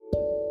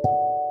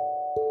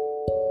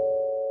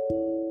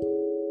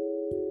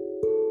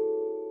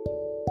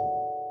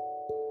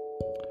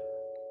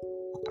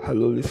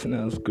Hello,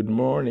 listeners. Good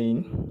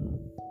morning.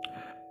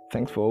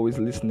 Thanks for always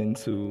listening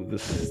to the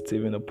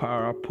Stephen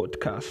Opara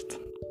podcast.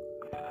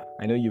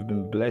 I know you've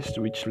been blessed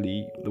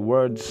richly. The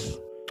words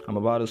I'm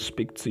about to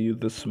speak to you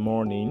this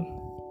morning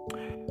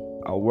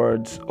are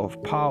words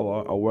of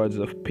power, are words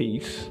of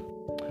peace.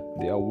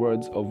 They are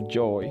words of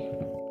joy.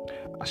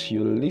 As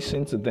you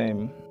listen to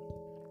them,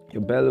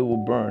 your belly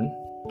will burn,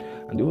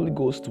 and the Holy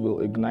Ghost will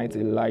ignite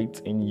a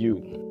light in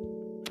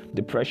you.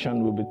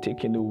 Depression will be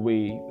taken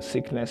away.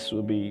 Sickness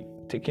will be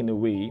taken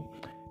away.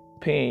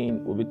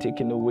 Pain will be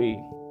taken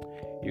away.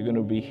 You're going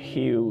to be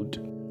healed,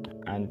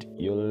 and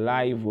your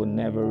life will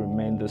never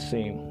remain the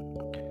same.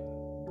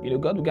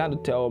 God began to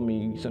tell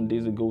me some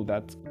days ago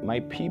that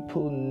my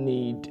people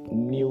need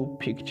new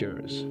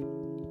pictures.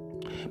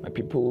 My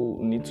people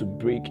need to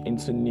break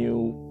into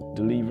new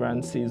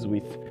deliverances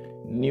with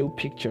new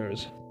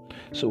pictures.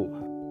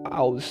 So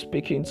I'll be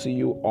speaking to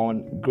you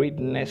on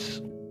greatness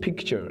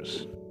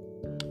pictures.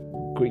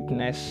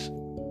 Greatness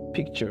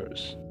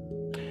pictures.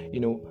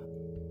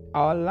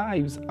 Our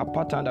lives are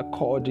patterned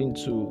according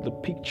to the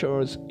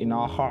pictures in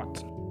our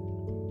heart.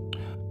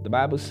 The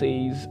Bible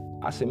says,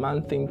 as a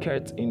man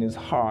thinketh in his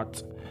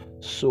heart,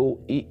 so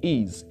he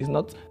is. It's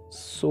not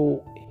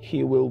so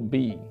he will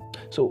be.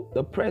 So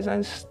the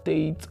present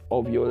state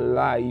of your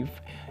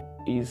life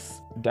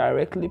is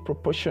directly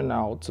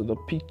proportional to the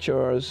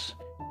pictures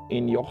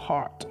in your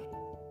heart.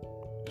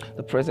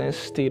 The present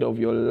state of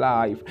your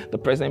life, the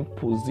present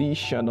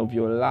position of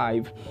your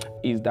life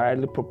is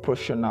directly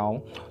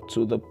proportional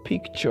to the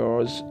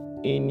pictures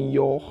in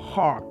your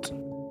heart.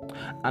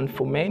 And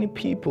for many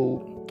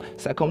people,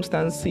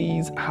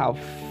 circumstances have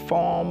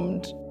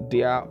formed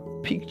their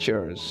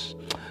pictures.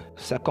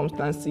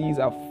 Circumstances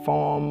have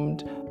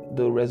formed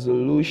the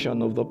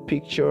resolution of the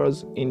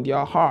pictures in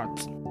their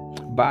heart.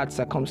 Bad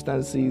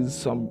circumstances,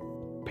 some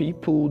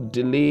people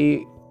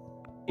delay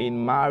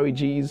in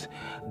marriages,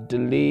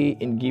 delay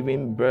in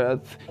giving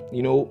birth.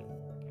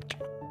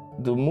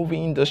 The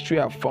movie industry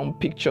have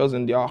formed pictures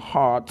in their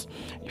heart.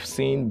 You've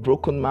seen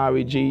broken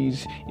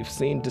marriages, you've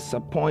seen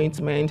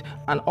disappointment,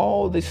 and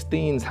all these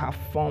things have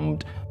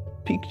formed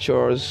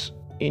pictures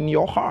in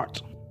your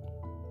heart.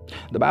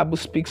 The Bible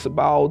speaks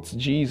about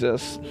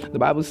Jesus. The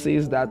Bible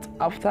says that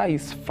after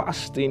his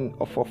fasting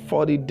for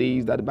 40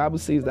 days, that the Bible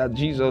says that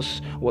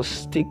Jesus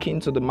was taken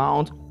to the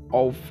mount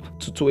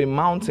to a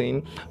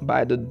mountain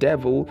by the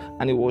devil,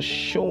 and he was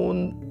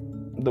shown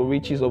the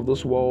riches of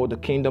this world, the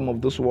kingdom of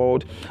this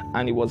world,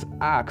 and he was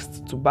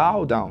asked to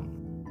bow down.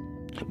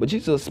 But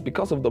Jesus,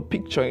 because of the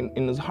picture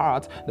in his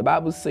heart, the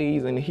Bible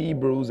says in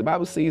Hebrews, the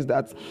Bible says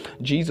that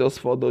Jesus,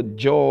 for the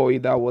joy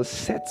that was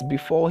set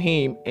before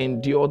him,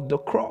 endured the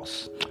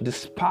cross,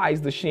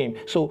 despised the shame.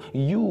 So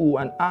you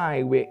and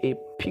I were a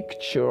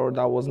picture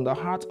that was in the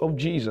heart of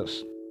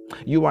Jesus.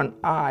 You and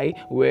I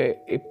were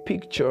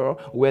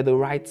the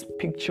right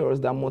pictures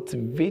that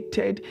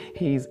motivated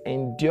his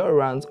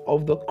endurance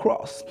of the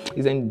cross,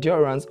 his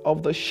endurance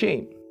of the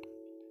shame.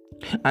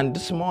 And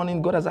this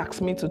morning, God has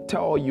asked me to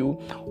tell you,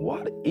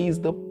 what is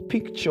the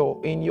picture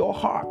in your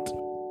heart?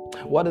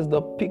 What is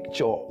the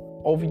picture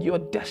of your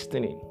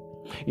destiny?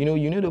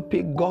 You need to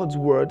pick God's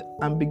word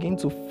and begin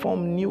to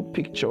form new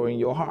picture in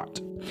your heart.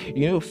 You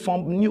need to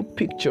form new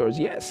pictures.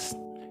 Yes,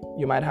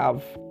 you might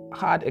have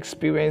had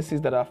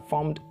experiences that have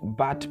formed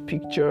bad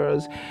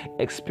pictures,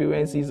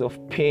 experiences of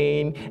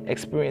pain,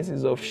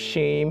 experiences of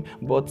shame,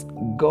 but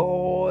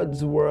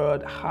God's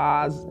word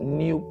has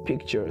new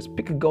pictures.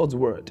 Pick God's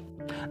word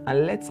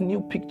and let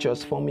new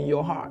pictures form in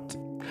your heart.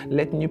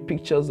 Let new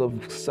pictures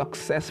of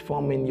success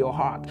form in your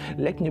heart.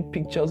 Let new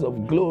pictures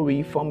of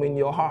glory form in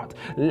your heart.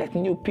 Let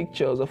new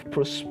pictures of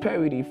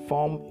prosperity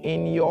form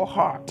in your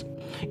heart.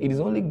 It is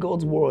only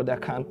God's word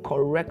that can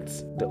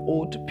correct the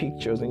old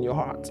pictures in your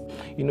heart.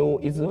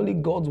 It's only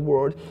God's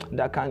word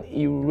that can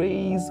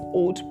erase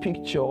old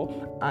picture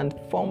and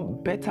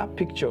form better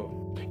picture.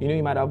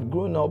 You might have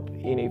grown up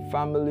in a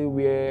family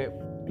where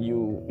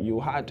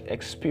you had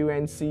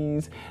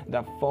experiences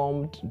that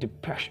formed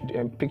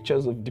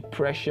pictures of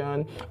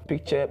depression,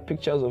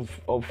 pictures of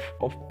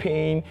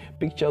pain,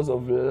 pictures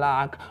of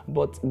lack,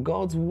 but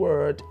God's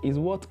word is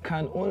what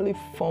can only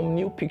form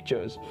new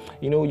pictures.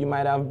 You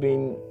might have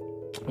been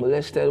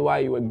molested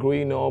while you were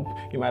growing up,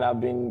 you might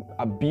have been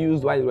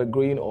abused while you were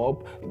growing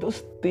up.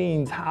 Those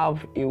things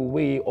have a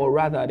way, or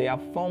rather they have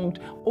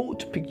formed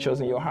old pictures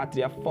in your heart.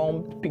 They have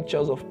formed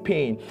pictures of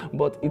pain,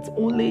 but it's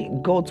only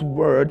God's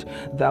word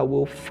that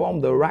will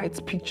form the right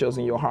pictures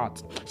in your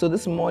heart. So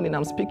this morning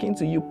I'm speaking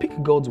to you.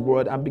 Pick God's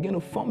word and begin to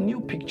form new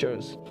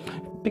pictures.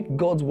 Pick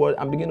God's word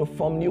and begin to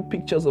form new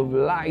pictures of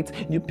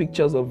light, new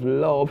pictures of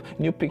love,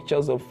 new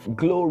pictures of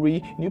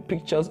glory, new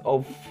pictures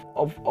of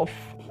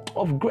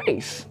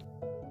grace.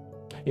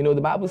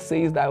 The Bible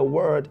says that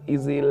word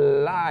is a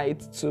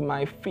light to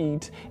my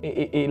feet,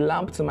 a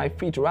lamp to my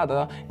feet,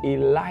 rather, a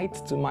light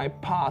to my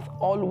path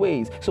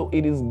always. So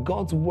it is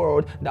God's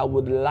word that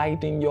would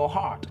lighten your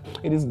heart.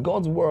 It is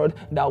God's word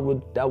that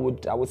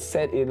would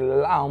set a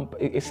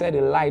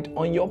light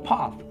on your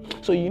path.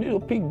 So you need to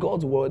pick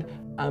God's word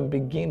and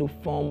begin to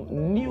form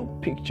new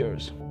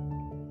pictures.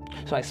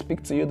 So I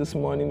speak to you this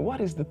morning.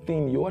 What is the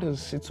thing, what is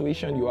the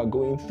situation you are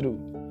going through?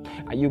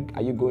 Are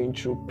you going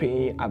through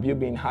pain? Have you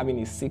been having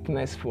a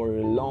sickness for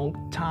a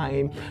long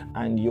time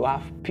and you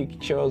have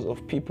pictures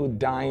of people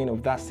dying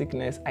of that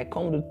sickness? I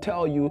come to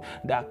tell you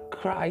that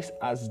Christ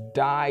has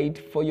died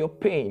for your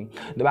pain.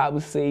 The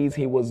Bible says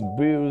he was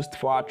bruised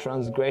for our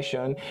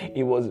transgression.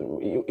 He was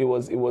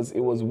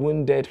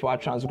wounded for our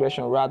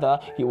transgression. Rather,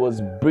 he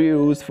was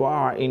bruised for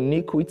our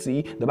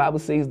iniquity. The Bible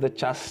says the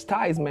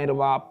chastisement of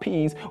our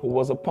peace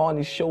was upon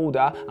his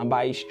shoulder, and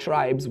by his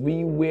stripes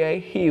we were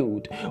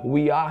healed.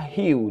 We are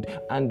healed,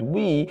 and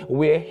we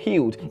were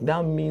healed.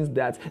 That means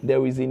that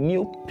there is a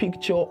new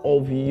picture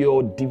of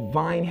your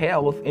divine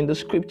health in the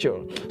scripture.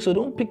 So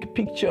don't pick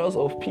pictures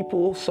of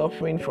people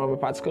suffering from a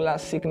particular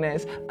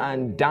sickness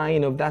and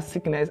dying of that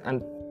sickness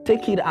and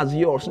take it as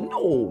yours.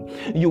 No,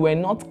 you were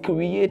not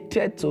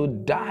created to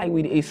die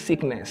with a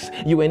sickness.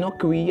 You were not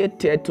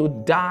created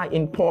to die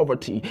in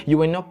poverty. You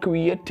were not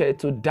created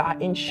to die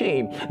in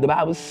shame. The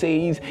Bible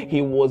says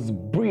he was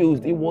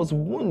bruised, he was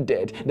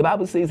wounded. The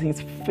Bible says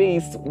his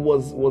face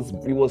was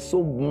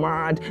so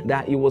marred,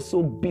 that it was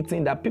so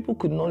beaten that people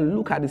could not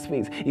look at his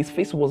face. His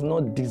face was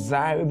not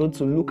desirable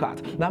to look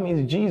at. That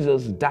means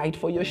Jesus died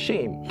for your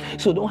shame.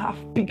 So don't have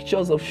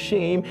pictures of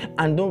shame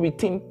and don't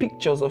retain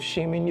pictures of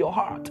shame in your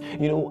heart.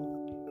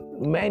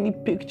 Many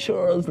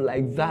pictures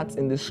like that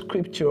in the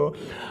scripture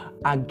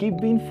are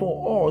given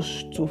for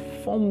us to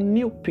form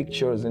new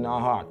pictures in our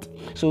heart.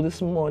 So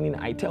this morning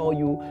I tell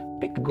you,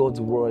 pick God's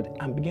word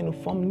and begin to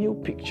form new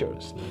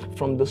pictures.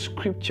 From the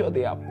scripture,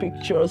 there are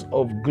pictures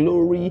of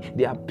glory,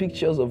 there are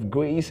pictures of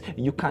grace.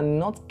 You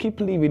cannot keep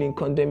living in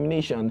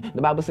condemnation.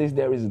 The Bible says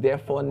there is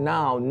therefore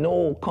now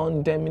no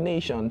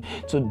condemnation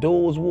to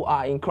those who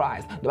are in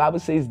Christ. The Bible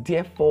says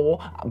therefore,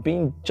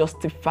 being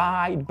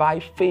justified by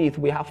faith,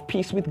 we have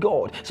peace with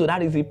God. So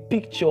that is a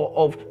picture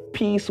of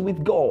peace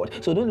with God.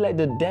 So don't let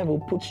the devil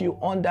put you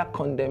under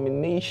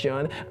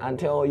condemnation and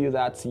tell you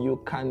that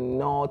you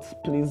cannot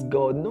please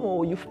God.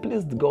 No, you've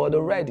pleased God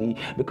already,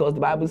 because the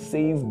Bible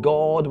says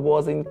God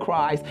was in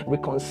Christ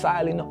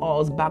reconciling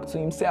us back to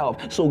himself.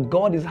 So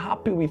God is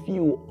happy with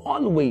you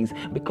always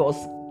because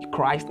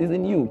Christ is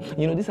in you.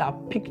 These are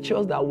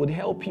pictures that would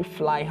help you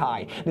fly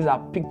high. These are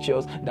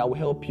pictures that will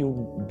help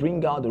you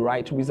bring out the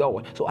right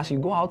result. So as you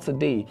go out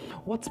today,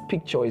 what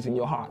picture is in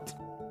your heart?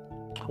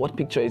 What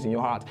picture is in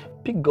your heart?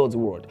 Pick God's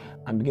word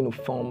and begin to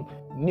form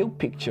new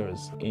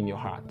pictures in your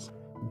heart.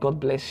 God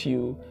bless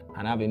you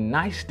and have a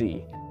nice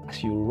day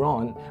as you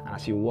run and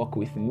as you walk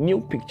with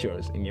new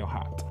pictures in your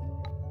heart.